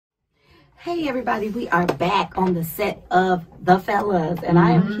Hey everybody, we are back on the set of The Fellas, and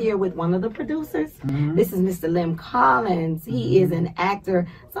I am here with one of the producers. This is Mr. Lem Collins. He is an actor.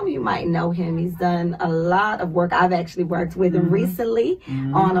 Some of you might know him. He's done a lot of work. I've actually worked with him recently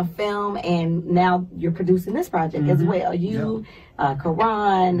on a film, and now you're producing this project as well. You,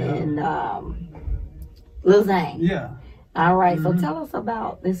 Karan, and Lil Zane. Yeah. All right, so tell us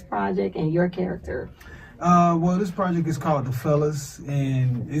about this project and your character. Well, this project is called The Fellas,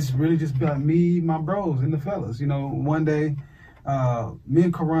 and it's really just about me, my bros, and the fellas. You know, one day, me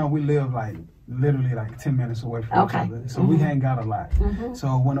and Karan, we live like literally like 10 minutes away from each other, so we hang out a lot. So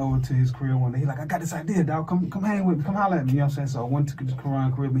I went over to his crib one day. He's like, "I got this idea, dog. Come hang with me. Come holler at me." You know what I'm saying? So I went to the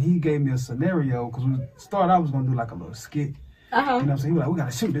Karan crib, and he gave me a scenario because we started. I was gonna do like a little skit. You know what I'm saying? He was like, "We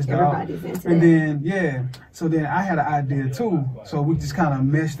gotta shoot this, dog." And then so then I had an idea too. So we just kind of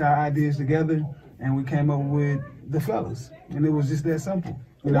meshed our ideas together, and we came up with The Fellas, and it was just that simple.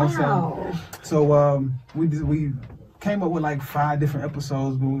 You know what I'm saying? So we came up with like 5 different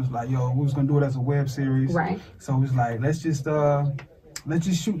episodes, but we was like, yo, we was gonna do it as a web series. Right. So it was like, let's just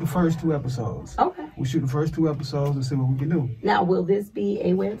shoot the first 2 episodes. Okay. We'll shoot the first 2 episodes and see what we can do. Now, will this be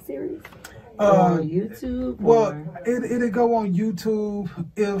a web series? On YouTube? Well, it'll go on YouTube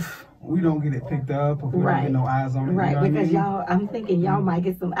if we don't get it picked up, if we don't get no eyes on it. Right, you know because y'all, I'm thinking y'all might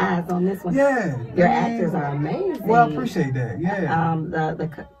get some eyes on this one. Yeah. Your actors are amazing. Well, I appreciate that. Yeah.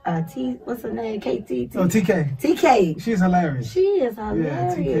 What's her name? KT? Oh, TK. TK. She's hilarious. She is hilarious.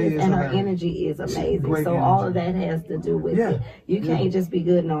 Yeah, TK is and hilarious. her energy is amazing. Great so energy. all of that has to do with it. You can't just be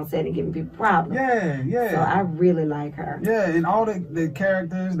good and on set and giving people problems. Yeah. So I really like her. Yeah, and all the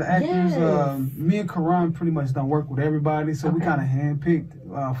characters, the actors, me and Karan pretty much don't work with everybody, so we kind of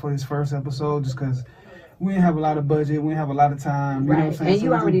handpicked for this first episode just because we didn't have a lot of budget, we didn't have a lot of time. You know what I'm saying? And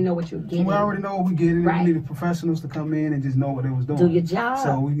you already know what you're getting. We already know what we're getting. We needed professionals to come in and just know what they was doing. Do your job.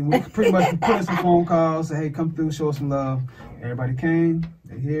 So we pretty much put in some phone calls, say, hey, come through, show us some love. Everybody came,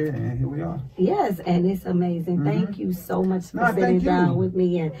 they're here, and here we are. Yes, and it's amazing. Thank you so much for sitting down with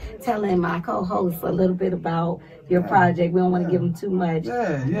me and telling my co-hosts a little bit about your project. We don't want to give them too much.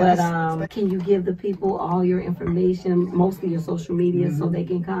 But can you give the people all your information, mostly your social media, so they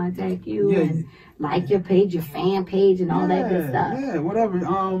can contact you and like your page, your fan page, and all that good stuff? Yeah, whatever.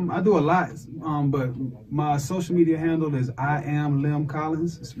 I do a lot, but my social media handle is I am Lem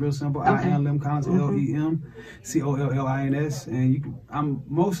Collins. It's real simple. I am Lem Collins, LemCollins, and I'm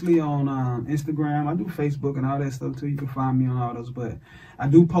mostly on Instagram. I do Facebook and all that stuff too. You can find me on all those, but I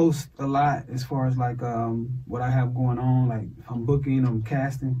do post a lot as far as like what I have going on. Like if I'm booking, I'm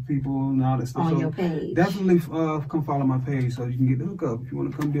casting people and all that stuff. On your page. Definitely come follow my page so you can get the hookup if you want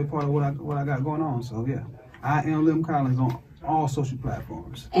to come be a part of what I got going on. So yeah, I am Lem Collins on all social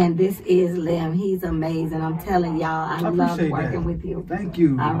platforms. And this is Lem. He's amazing. I'm telling y'all, I love working with you. Thank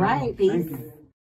you. All right, peace. Thank you.